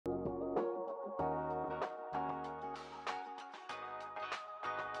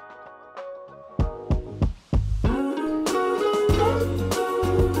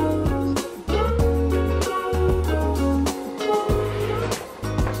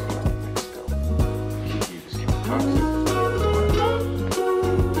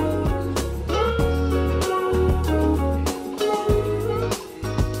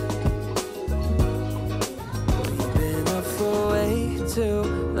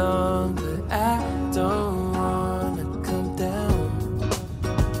longer. I don't wanna come down.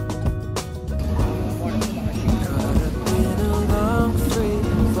 Caught up in a long free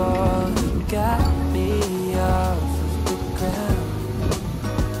fall. You got me off of the ground.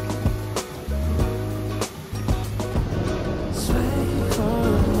 Sway for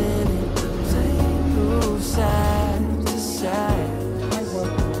a minute, play move side to side.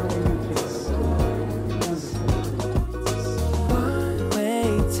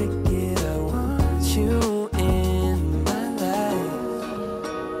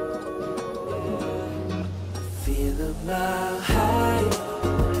 Mile high,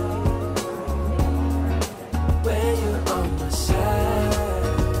 where you're on my side,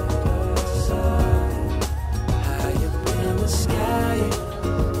 high up in the sky.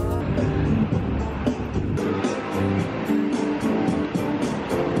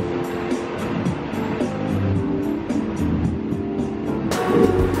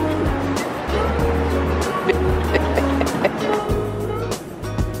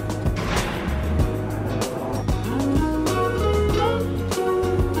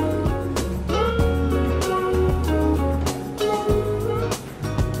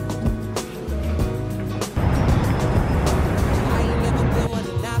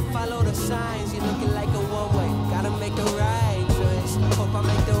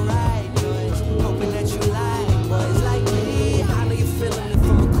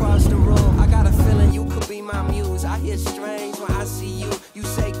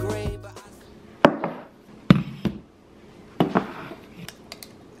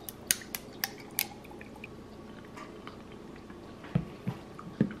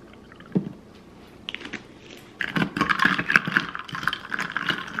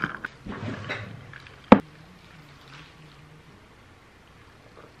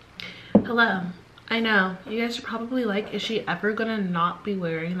 Hello. I know, you guys are probably like, is she ever gonna not be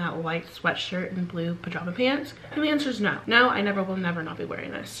wearing that white sweatshirt and blue pajama pants? And the answer is no. No, I never will never not be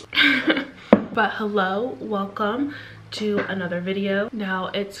wearing this. But hello, welcome to another video. Now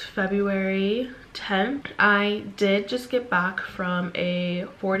it's February 10th. I did just get back from a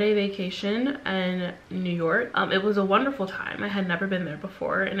 4-day vacation in New York. It was a wonderful time. I had never been there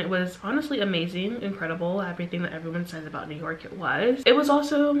before and it was honestly amazing, incredible, everything that everyone says about New York it was. It was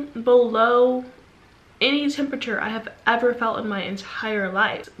also below any temperature I have ever felt in my entire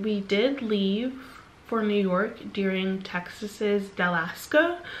life. We did leave for New York during Texas's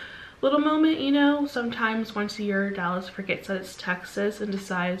Dalaska little moment, you know. Sometimes once a year Dallas forgets that it's Texas and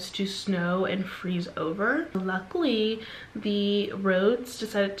decides to snow and freeze over. Luckily the roads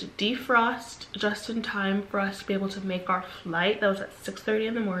decided to defrost just in time for us to be able to make our flight. That was at 6:30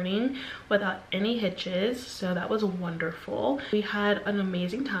 in the morning without any hitches, so that was wonderful. We had an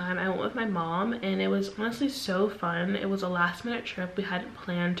amazing time. I went with my mom and it was honestly so fun. It was a last minute trip. We hadn't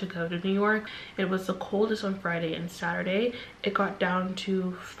planned to go to New York. It was the coldest on Friday and Saturday. It got down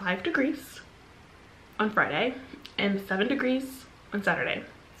to 5 degrees on Friday and 7 degrees on Saturday.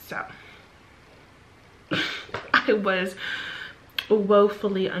 So I was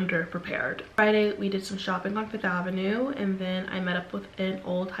woefully underprepared. Friday we did some shopping on 5th Avenue and then I met up with an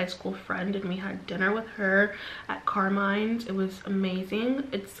old high school friend and we had dinner with her at Carmine's. It was amazing.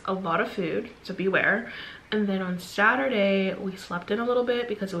 It's a lot of food, so beware. And then on Saturday we slept in a little bit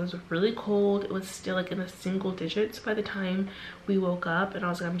because it was really cold. It was still like in the single digits by the time we woke up and I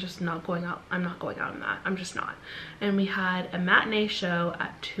was like, I'm just not going out. I'm not going out on that. I'm just not. And we had a matinee show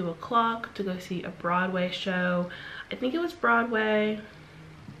at 2 o'clock to go see a Broadway show. I think it was Broadway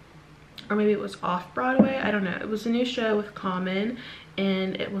or maybe it was off Broadway. I don't know. It was a new show with Common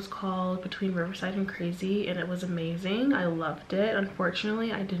and it was called Between Riverside and Crazy and it was amazing. I loved it.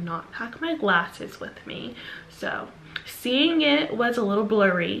 Unfortunately, I did not pack my glasses with me, so seeing it was a little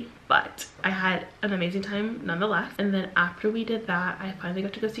blurry, but I had an amazing time nonetheless. And then after we did that, I finally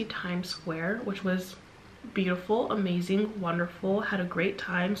got to go see Times Square, which was beautiful, amazing, wonderful. Had a great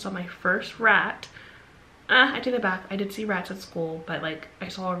time. Saw my first rat. I take it back. I did see rats at school, but like I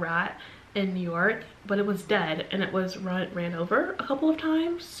saw a rat in New York, but it was dead and it was ran over a couple of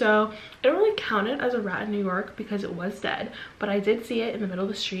times, so it don't really count it as a rat in New York because it was dead, but I did see it in the middle of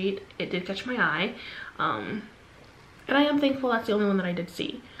the street. It did catch my eye, and I am thankful that's the only one that I did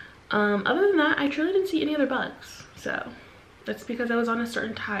see. Other than that, I truly didn't see any other bugs, so that's because I was on a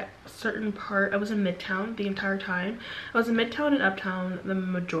certain part. I was in Midtown the entire time. I was in Midtown and Uptown the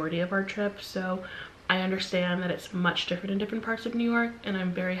majority of our trip, so I understand that it's much different in different parts of New York, and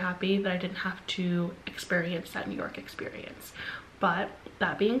I'm very happy that I didn't have to experience that New York experience. But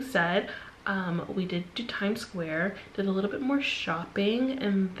that being said, we did do Times Square, did a little bit more shopping,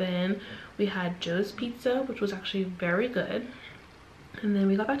 and then we had Joe's Pizza, which was actually very good. And then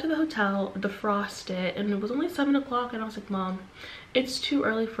we got back to the hotel, defrosted, and it was only 7 o'clock, and I was like, Mom, it's too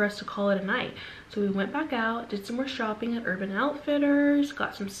early for us to call it a night. So we went back out, did some more shopping at Urban Outfitters,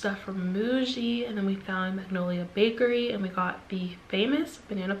 got some stuff from Muji, and then we found Magnolia Bakery, and we got the famous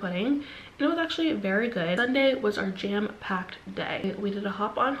banana pudding, and it was actually very good. Sunday was our jam-packed day. We did a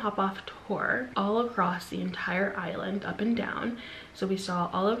hop-on, hop-off tour all across the entire island, up and down. So we saw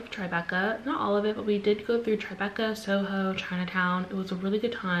all of Tribeca, not all of it, but we did go through Tribeca, Soho, Chinatown. It was a really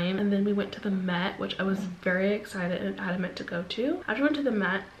good time. And then we went to the Met, which I was very excited and adamant to go to. After we went to the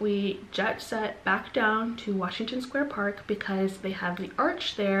Met, we jet set back down to Washington Square Park because they have the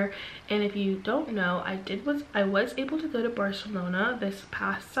arch there. And if you don't know, I was able to go to Barcelona this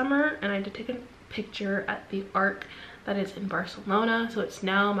past summer, and I did take a picture at the arc that is in Barcelona. So it's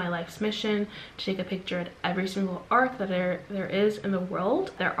now my life's mission to take a picture at every single arc that there is in the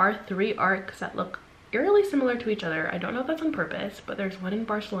world. There are 3 arcs that look eerily similar to each other. I don't know if that's on purpose, but there's one in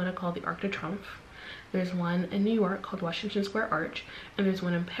Barcelona called the Arc de Triomphe. There's one in New York called Washington Square Arch, and there's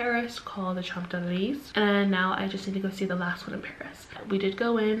one in Paris called the Champs-Élysées, and now I just need to go see the last one in Paris. We did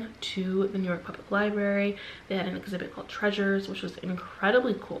go in to the New York Public Library. They had an exhibit called Treasures, which was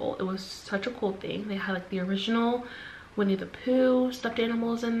incredibly cool. It was such a cool thing. They had like the original Winnie the Pooh stuffed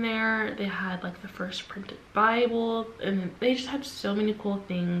animals in there. They had like the first printed Bible, and they just had so many cool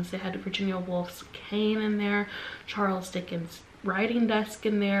things. They had Virginia Woolf's cane in there, Charles Dickens' writing desk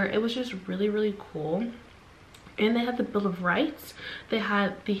in there. It was just really, really cool. And they had the Bill of Rights. They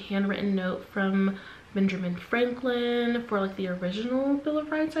had the handwritten note from Benjamin Franklin for like the original Bill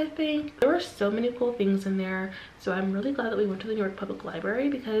of Rights, I think. There were so many cool things in there. So I'm really glad that we went to the New York Public Library,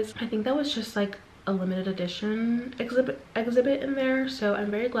 because I think that was just like a limited edition exhibit in there. So I'm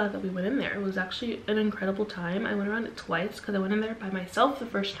very glad that we went in there. It was actually an incredible time. I went around it twice because I went in there by myself the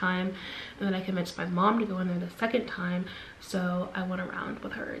first time, and then I convinced my mom to go in there the second time, so I went around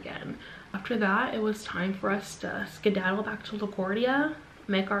with her again. After that, it was time for us to skedaddle back to LaGuardia,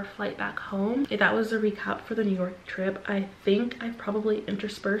 make our flight back home. That was a recap for the New York trip. I think I probably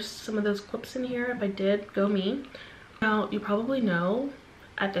interspersed some of those clips in here. If I did, go me. Now, you probably know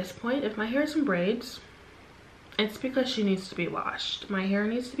at this point, if my hair is in braids, it's because she needs to be washed. My hair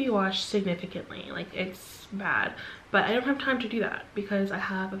needs to be washed significantly. Like, it's bad. But I don't have time to do that because I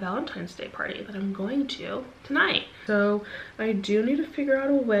have a Valentine's Day party that I'm going to tonight. So I do need to figure out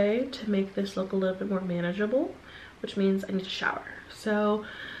a way to make this look a little bit more manageable, which means I need to shower. So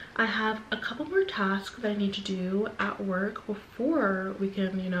I have a couple more tasks that I need to do at work before we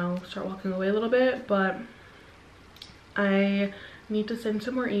can, you know, start walking away a little bit. But I need to send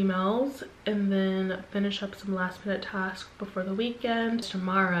some more emails and then finish up some last minute tasks before the weekend.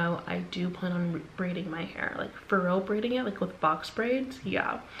 Tomorrow I do plan on braiding my hair, like for real braiding it, like with box braids.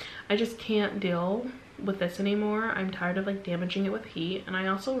 Yeah, I just can't deal with this anymore. I'm tired of like damaging it with heat, and I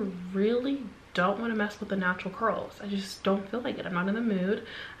also really don't want to mess with the natural curls. I just don't feel like it. I'm not in the mood.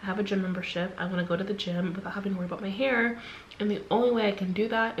 I have a gym membership. I want to go to the gym without having to worry about my hair, and the only way I can do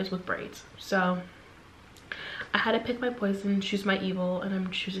that is with braids. So I had to pick my poison, choose my evil, and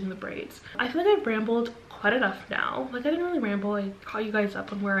I'm choosing the braids. I feel like I've rambled quite enough now. Like, I didn't really ramble. I caught you guys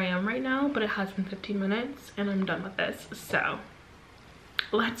up on where I am right now, but it has been 15 minutes and I'm done with this. So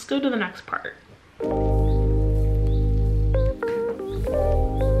let's go to the next part.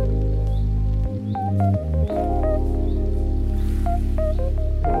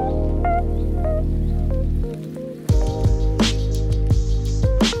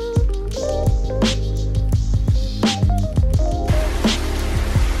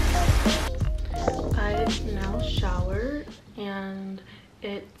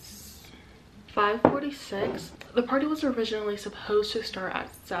 It's 5:46. The party was originally supposed to start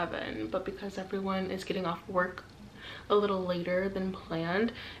at 7, but because everyone is getting off work a little later than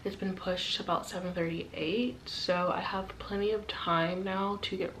planned, it's been pushed to about 7:38. So I have plenty of time now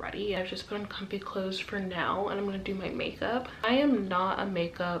to get ready. I've just put on comfy clothes for now, and I'm gonna do my makeup. I am not a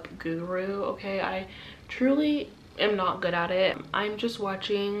makeup guru, okay? I truly am not good at it. I'm just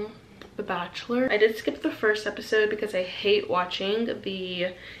watching The Bachelor. I did skip the first episode because I hate watching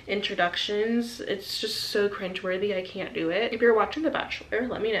the introductions. It's just so cringeworthy. I can't do it. If you're watching The Bachelor,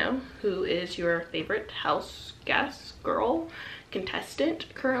 let me know who is your favorite house guest, girl, contestant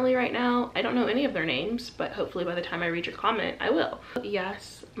currently right now. I don't know any of their names, but hopefully by the time I read your comment, I will.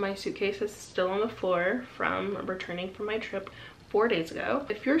 Yes, my suitcase is still on the floor from returning from my trip 4 days ago.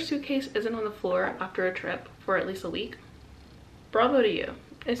 If your suitcase isn't on the floor after a trip for at least a week, bravo to you.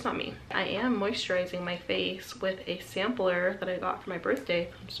 It's not me. I am moisturizing my face with a sampler that I got for my birthday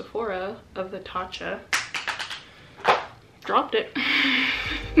from Sephora of the Tatcha. Dropped it.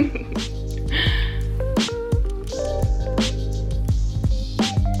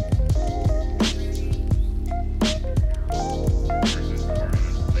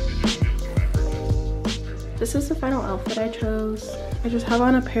 this is the final outfit I chose. I just have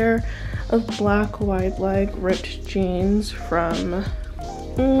on a pair of black wide leg ripped jeans from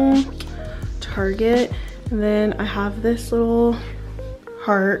Target. And then I have this little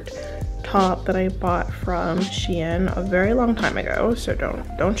heart top that I bought from Shein a very long time ago, so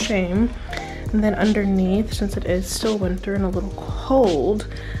don't shame. And then underneath, since it is still winter and a little cold,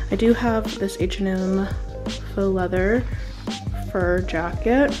 I do have this H&M faux leather fur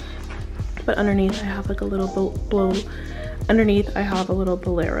jacket, but underneath I have like a little underneath I have a little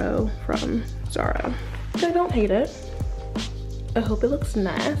bolero from Zara. I don't hate it. I hope it looks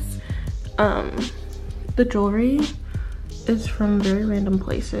nice. The jewelry is from very random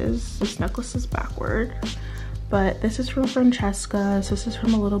places. This necklace is backward, but this is from Francesca's. This is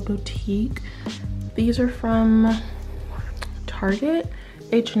from a little boutique. These are from Target,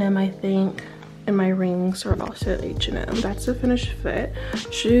 H&M I think, and my rings are also H&M. That's the finished fit.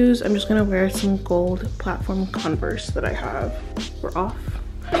 Shoes, I'm just gonna wear some gold platform Converse that I have. We're off.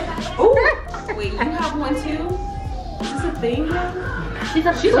 Oh, wait, you have one too? Is this a thing? She's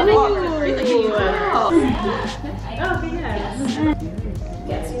a you.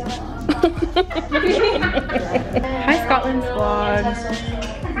 Hi Scotland's vlog.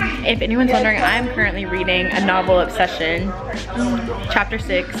 If anyone's wondering, I'm currently reading A Novel Obsession, chapter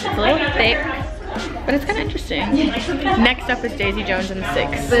 6. It's a little thick, but it's kind of interesting. Next up is Daisy Jones and the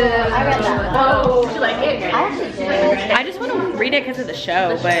Six. Oh, did you like it? I just want to read it because of the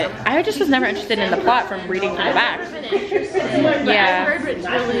show, but I just was never interested in the plot from reading through the back. Yeah.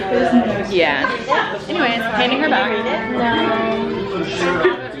 Yeah. Anyways, painting her back.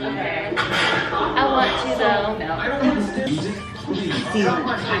 I want to though.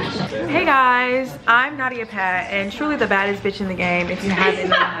 Hey guys, I'm Nadia Pat and truly the baddest bitch in the game if you haven't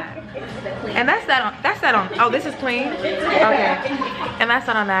known. And that's that on, oh, this is clean? Okay. And that's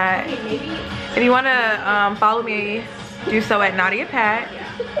not on that. If you wanna follow me, do so at Nadia Pat.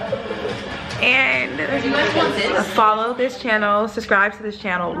 And follow this channel, subscribe to this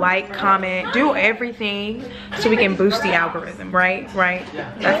channel, like, comment, do everything so we can boost the algorithm, right?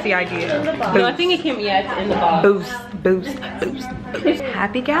 That's the idea. No, I think it came, yeah, it's in the box. Boost.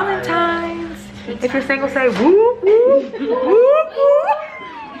 Happy Galentine's. If you're single, say woo, woo, woo, woo.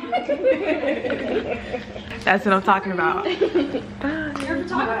 That's what I'm talking about. Bye. You're a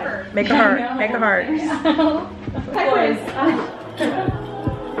photographer. Make a heart.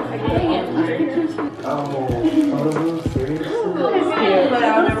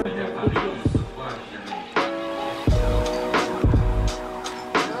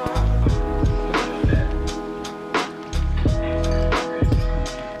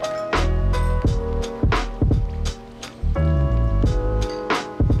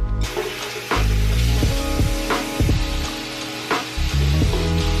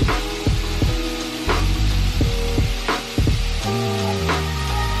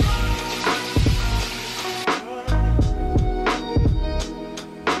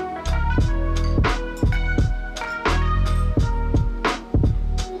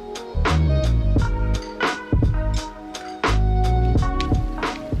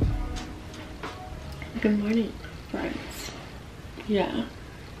 Good morning, friends. Yeah.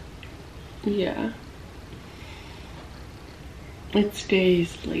 It's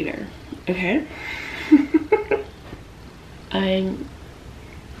days later, okay? I'm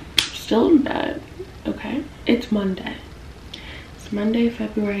still in bed, okay? It's Monday. It's Monday,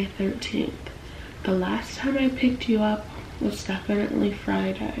 February 13th. The last time I picked you up was definitely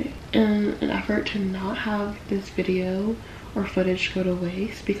Friday. In an effort to not have this video or footage go to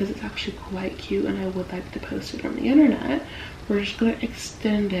waste, because it's actually quite cute and I would like to post it on the internet, we're just gonna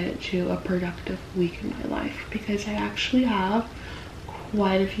extend it to a productive week in my life, because I actually have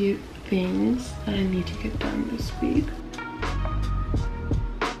quite a few things that I need to get done this week.